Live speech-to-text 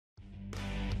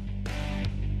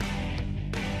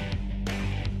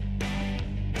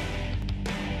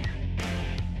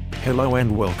Hello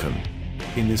and welcome.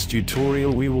 In this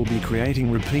tutorial we will be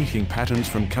creating repeating patterns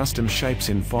from custom shapes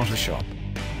in Photoshop.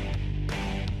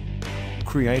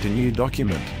 Create a new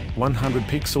document, 100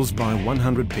 pixels by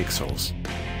 100 pixels.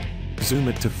 Zoom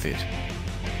it to fit.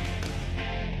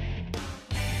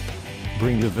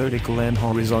 Bring the vertical and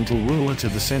horizontal ruler to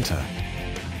the center.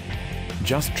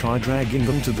 Just try dragging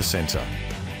them to the center.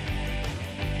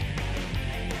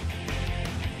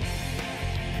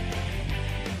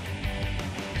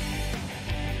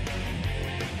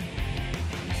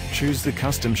 Choose the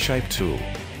Custom Shape tool.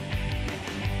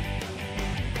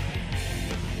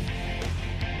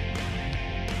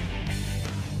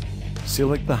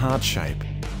 Select the heart shape.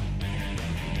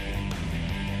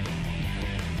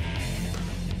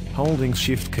 Holding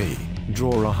Shift key,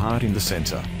 draw a heart in the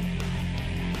center.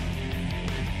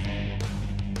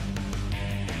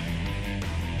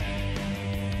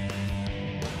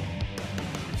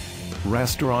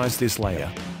 Rasterize this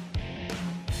layer.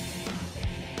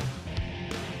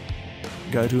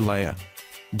 Go to Layer,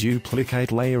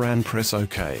 Duplicate Layer and press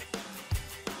OK.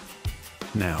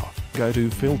 Now, go to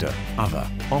Filter, Other,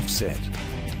 Offset.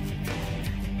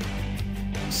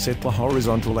 Set the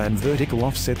horizontal and vertical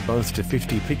offset both to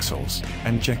 50 pixels,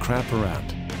 and check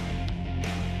Wraparound.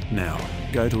 Now,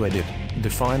 go to Edit,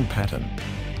 Define Pattern.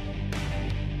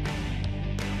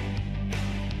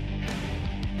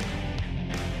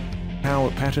 Our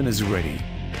pattern is ready.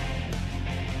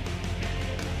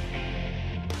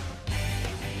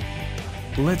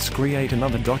 Let's create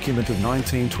another document of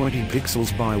 1920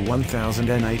 pixels by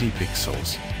 1080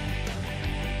 pixels.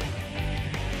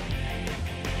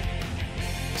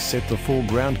 Set the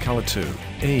foreground color to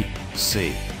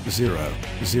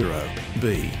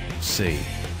EC00BC.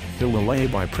 Fill the layer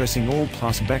by pressing Alt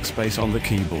plus Backspace on the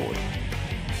keyboard.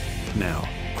 Now,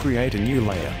 create a new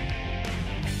layer.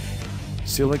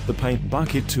 Select the Paint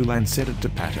Bucket tool and set it to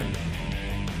Pattern.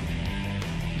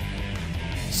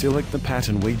 Select the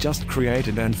pattern we just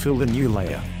created and fill the new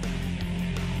layer.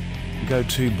 Go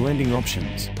to Blending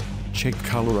Options. Check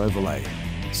Color Overlay.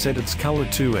 Set its color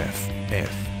to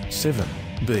F7,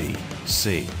 B,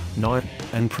 C, 9,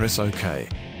 and press OK.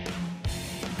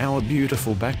 Our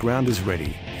beautiful background is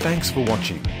ready. Thanks for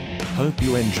watching. Hope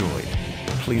you enjoyed.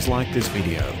 Please like this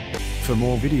video. For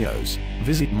more videos,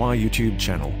 visit my YouTube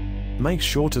channel. Make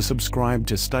sure to subscribe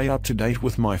to stay up to date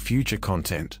with my future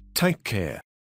content. Take care.